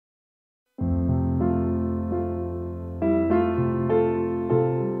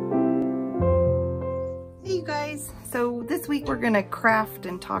this week we're gonna craft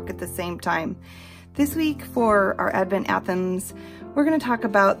and talk at the same time. This week for our Advent Anthems, we're gonna talk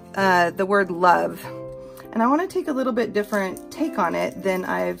about the word love. And I wanna take a little bit different take on it than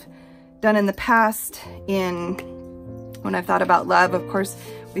I've done in the past when I've thought about love. Of course,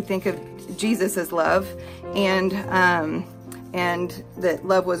 we think of Jesus as love, and that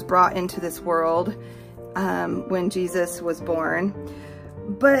love was brought into this world when Jesus was born.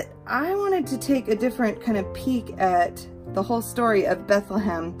 But I wanted to take a different kind of peek at the whole story of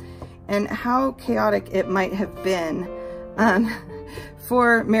Bethlehem and how chaotic it might have been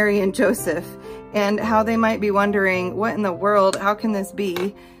for Mary and Joseph, and how they might be wondering, what in the world, how can this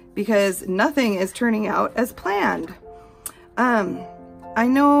be? Because nothing is turning out as planned. I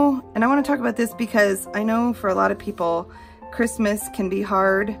know, and I want to talk about this because I know for a lot of people, Christmas can be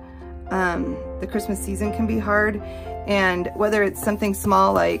hard. The Christmas season can be hard. And whether it's something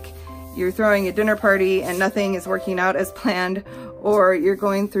small like you're throwing a dinner party and nothing is working out as planned, or you're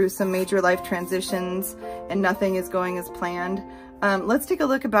going through some major life transitions and nothing is going as planned, let's take a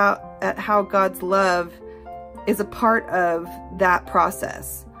look at how God's love is a part of that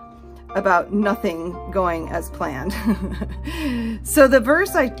process, about nothing going as planned. So the verse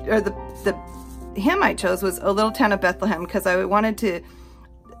the hymn I chose was "O Little Town of Bethlehem," because I wanted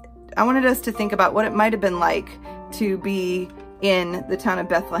us to think about what it might have been like to be in the town of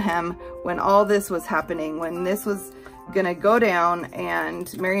Bethlehem when all this was happening, when this was gonna go down,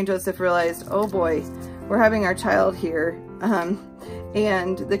 and Mary and Joseph realized, oh boy, we're having our child here,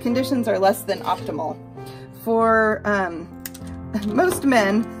 and the conditions are less than optimal. For most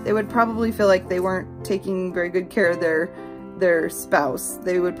men, they would probably feel like they weren't taking very good care of their spouse.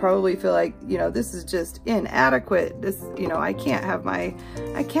 They would probably feel like, you know, this is just inadequate. This, you know, I can't have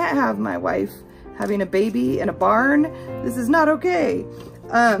my wife having a baby in a barn. This is not okay.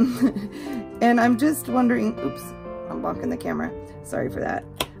 And I'm just wondering, oops, I'm blocking the camera. Sorry for that.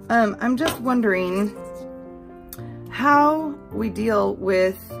 I'm just wondering how we deal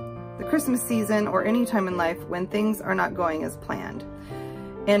with the Christmas season or any time in life when things are not going as planned,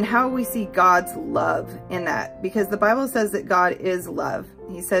 and how we see God's love in that, because the Bible says that God is love.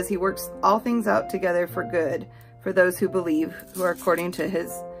 He says he works all things out together for good for those who believe, for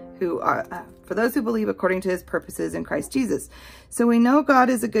those who believe according to his purposes in Christ Jesus. So we know God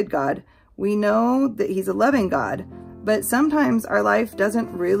is a good God. We know that he's a loving God, but sometimes our life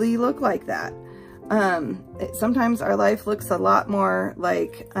doesn't really look like that. Sometimes our life looks a lot more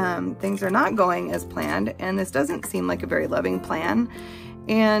like things are not going as planned, and this doesn't seem like a very loving plan.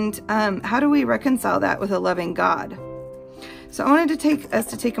 And how do we reconcile that with a loving God? So I wanted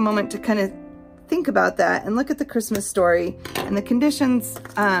to take a moment to kind of think about that and look at the Christmas story and the conditions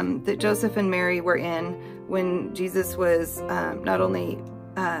that Joseph and Mary were in when Jesus was not only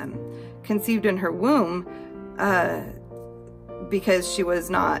conceived in her womb, because she was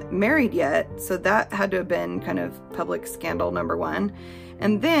not married yet. So that had to have been kind of public scandal number one.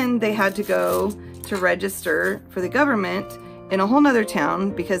 And then they had to go to register for the government in a whole nother town,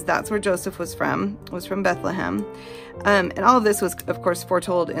 because that's where Joseph was from Bethlehem. And all of this was, of course,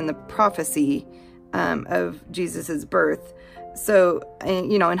 foretold in the prophecy of Jesus's birth. So,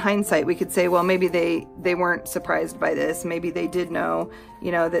 you know, in hindsight, we could say, well, maybe they weren't surprised by this. Maybe they did know,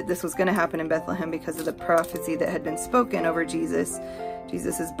 you know, that this was going to happen in Bethlehem because of the prophecy that had been spoken over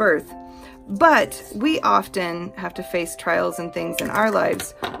Jesus's birth. But we often have to face trials and things in our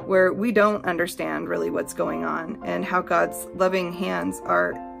lives where we don't understand really what's going on, and how God's loving hands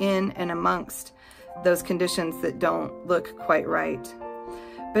are in and amongst those conditions that don't look quite right.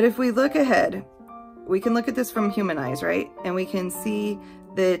 But if we look ahead, we can look at this from human eyes, right? And we can see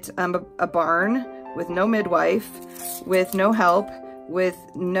that a barn with no midwife, with no help, with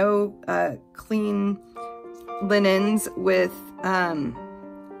no clean linens, with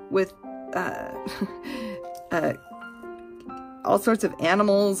all sorts of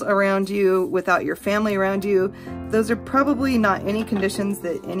animals around you, without your family around you, those are probably not any conditions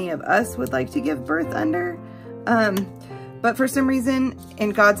that any of us would like to give birth under. But for some reason, in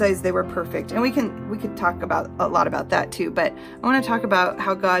God's eyes, they were perfect. And we could talk about a lot about that too, but I want to talk about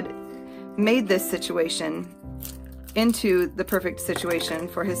how God made this situation into the perfect situation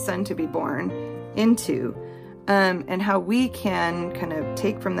for his son to be born into, and how we can kind of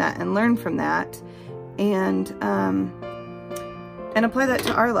take from that and learn from that, and apply that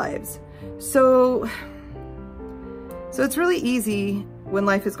to our lives. So it's really easy when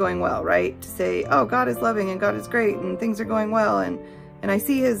life is going well, right? To say, oh, God is loving and God is great and things are going well, and I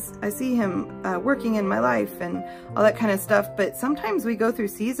see him working in my life and all that kind of stuff. But sometimes we go through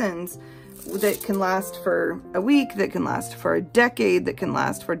seasons that can last for a week, that can last for a decade, that can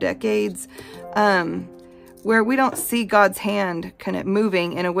last for decades, where we don't see God's hand kind of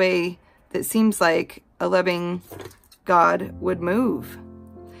moving in a way that seems like a loving God would move.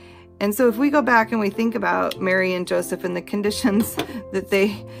 And so if we go back and we think about Mary and Joseph and the conditions that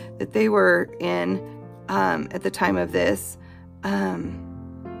they were in at the time of this,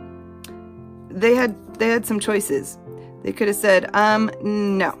 they had some choices. They could have said,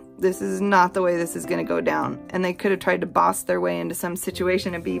 no, this is not the way this is going to go down. And they could have tried to boss their way into some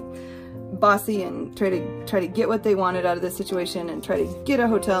situation and be bossy and try to get what they wanted out of the situation and try to get a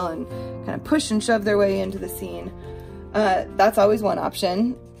hotel and kind of push and shove their way into the scene. That's always one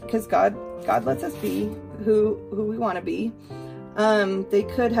option, because God lets us be who we want to be. They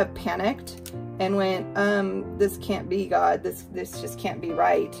could have panicked and went, this can't be God. This just can't be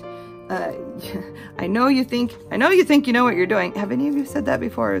right. I know you think you know what you're doing. Have any of you said that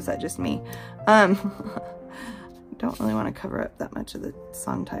before, or is that just me? Don't really want to cover up that much of the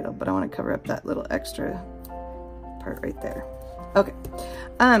song title, but I want to cover up that little extra part right there. Okay.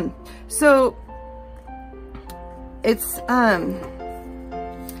 So it's,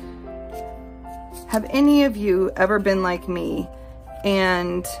 have any of you ever been like me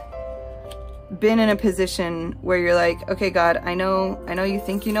and been in a position where you're like, okay, God, I know you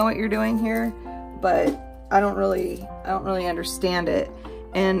think you know what you're doing here, but I don't really understand it.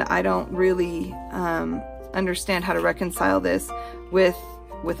 And I don't really, understand how to reconcile this with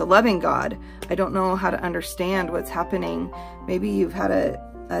a loving God. I don't know how to understand what's happening. Maybe you've had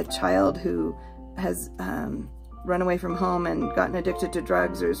a child who has run away from home and gotten addicted to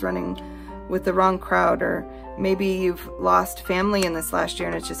drugs, or is running with the wrong crowd, or maybe you've lost family in this last year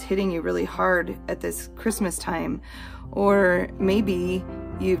and it's just hitting you really hard at this Christmas time, or maybe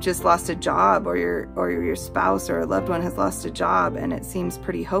you've just lost a job, or your spouse or a loved one has lost a job and it seems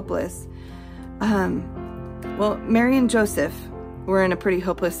pretty hopeless. Well, Mary and Joseph were in a pretty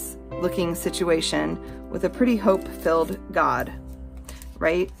hopeless looking situation with a pretty hope-filled God,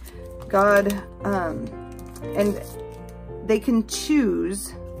 right? God, and they can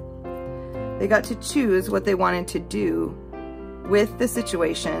choose, they got to choose what they wanted to do with the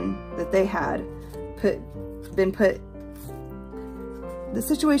situation that they had the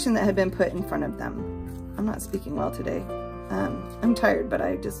situation that had been put in front of them. I'm not speaking well today. I'm tired, but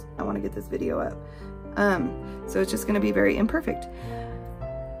I want to get this video up. So it's just going to be very imperfect.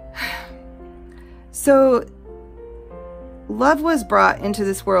 So love was brought into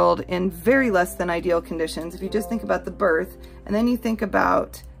this world in very less than ideal conditions. If you just think about the birth, and then you think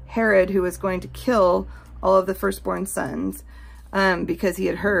about Herod, who was going to kill all of the firstborn sons, because he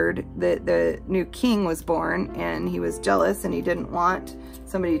had heard that the new king was born, and he was jealous and he didn't want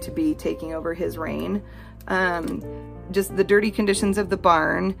somebody to be taking over his reign. Just the dirty conditions of the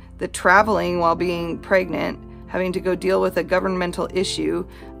barn, the traveling while being pregnant, having to go deal with a governmental issue,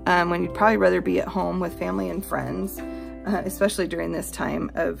 when you'd probably rather be at home with family and friends, especially during this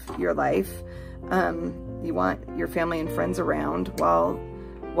time of your life. You want your family and friends around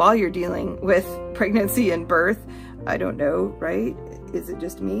while you're dealing with pregnancy and birth. I don't know, right? Is it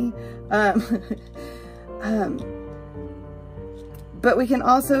just me? But we can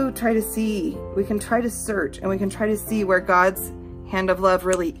also try to see, we can try to search, and we can try to see where God's hand of love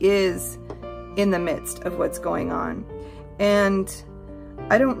really is in the midst of what's going on. And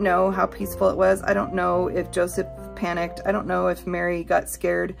I don't know how peaceful it was. I don't know if Joseph panicked. I don't know if Mary got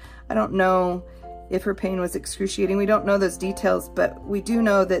scared. I don't know if her pain was excruciating. We don't know those details, but we do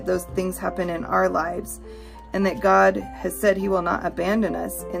know that those things happen in our lives, and that God has said he will not abandon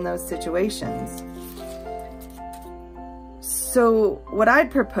us in those situations. So what I'd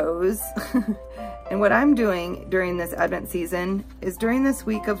propose and what I'm doing during this Advent season is, during this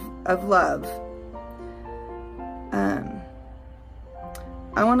week of love,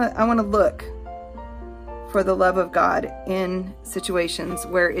 I want to look for the love of God in situations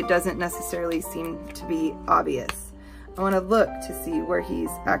where it doesn't necessarily seem to be obvious. I want to look to see where he's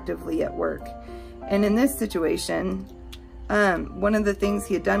actively at work. And in this situation, one of the things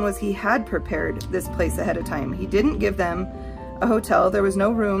he had done was he had prepared this place ahead of time. He didn't give them a hotel. There was no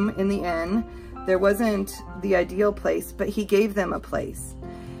room in the inn. There wasn't the ideal place, but he gave them a place.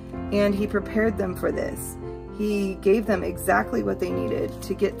 And he prepared them for this. He gave them exactly what they needed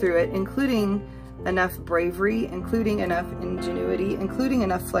to get through it, including enough bravery, including enough ingenuity, including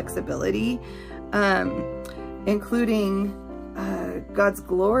enough flexibility, including God's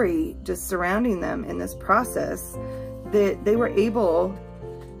glory just surrounding them in this process, that they were able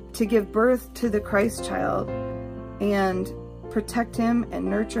to give birth to the Christ child and protect him and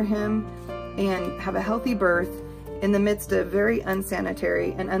nurture him and have a healthy birth in the midst of very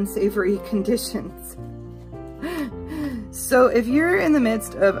unsanitary and unsavory conditions. So if you're in the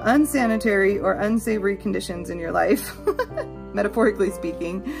midst of unsanitary or unsavory conditions in your life, metaphorically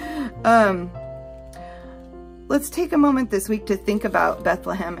speaking, let's take a moment this week to think about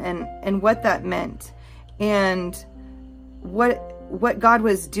Bethlehem and what that meant and what God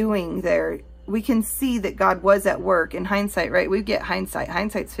was doing there. We can see that God was at work in hindsight, right? We get hindsight.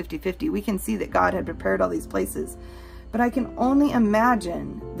 Hindsight's 50-50. We can see that God had prepared all these places. But I can only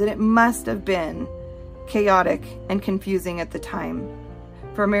imagine that it must have been chaotic and confusing at the time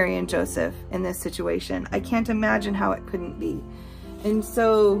for Mary and Joseph in this situation. I can't imagine how it couldn't be. And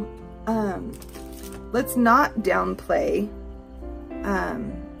so let's not downplay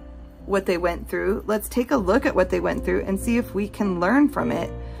what they went through. Let's take a look at what they went through and see if we can learn from it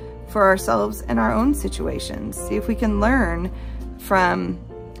for ourselves and our own situations. See if we can learn from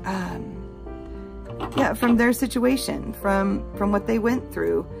their situation, from what they went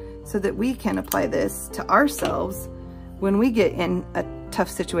through, so that we can apply this to ourselves when we get in a tough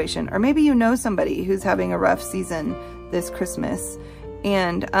situation. Or maybe you know somebody who's having a rough season this Christmas,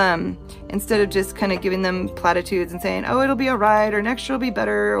 and instead of just kind of giving them platitudes and saying, oh, it'll be all right, or next year will be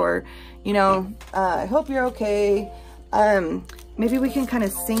better, or, you know, I hope you're okay, maybe we can kind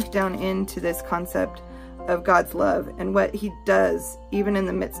of sink down into this concept of God's love and what he does even in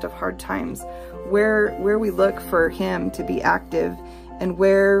the midst of hard times, where we look for him to be active, and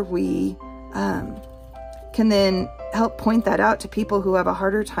where we can then help point that out to people who have a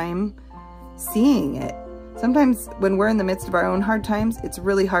harder time seeing it. Sometimes when we're in the midst of our own hard times, it's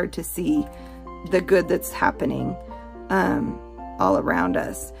really hard to see the good that's happening all around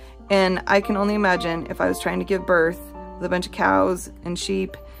us. And I can only imagine if I was trying to give birth with a bunch of cows and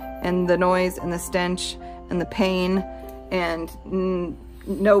sheep, and the noise and the stench and the pain, and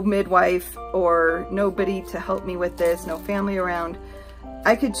no midwife or nobody to help me with this, no family around,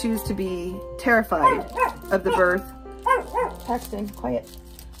 I could choose to be terrified of the birth. Paxton, quiet.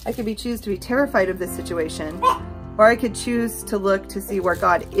 I could choose to be terrified of this situation, or I could choose to look to see where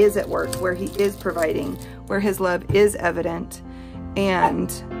God is at work, where he is providing, where his love is evident,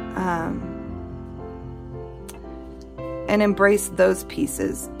 and embrace those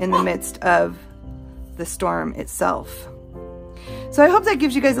pieces in the midst of the storm itself. So I hope that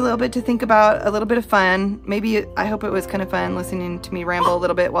gives you guys a little bit to think about, a little bit of fun. Maybe, I hope it was kind of fun listening to me ramble a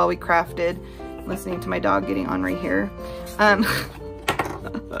little bit while we crafted, listening to my dog getting ornery here. But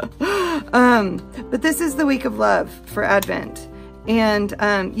this is the week of love for Advent. And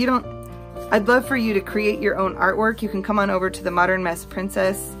I'd love for you to create your own artwork. You can come on over to the Modern Mess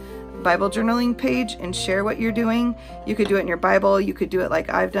Princess Bible journaling page and share what you're doing. You could do it in your Bible. You could do it like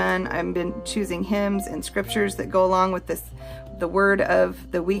I've done. I've been choosing hymns and scriptures that go along with the word of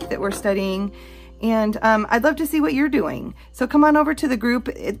the week that we're studying. And I'd love to see what you're doing. So come on over to the group.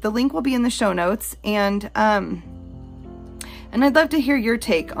 The link will be in the show notes. And I'd love to hear your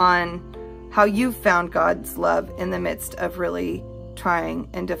take on how you've found God's love in the midst of really trying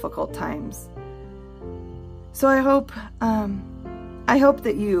and difficult times. So I hope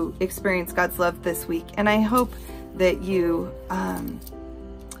that you experience God's love this week, and I hope that you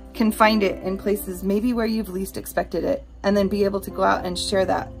can find it in places maybe where you've least expected it, and then be able to go out and share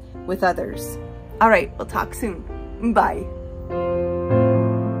that with others. All right, we'll talk soon. Bye.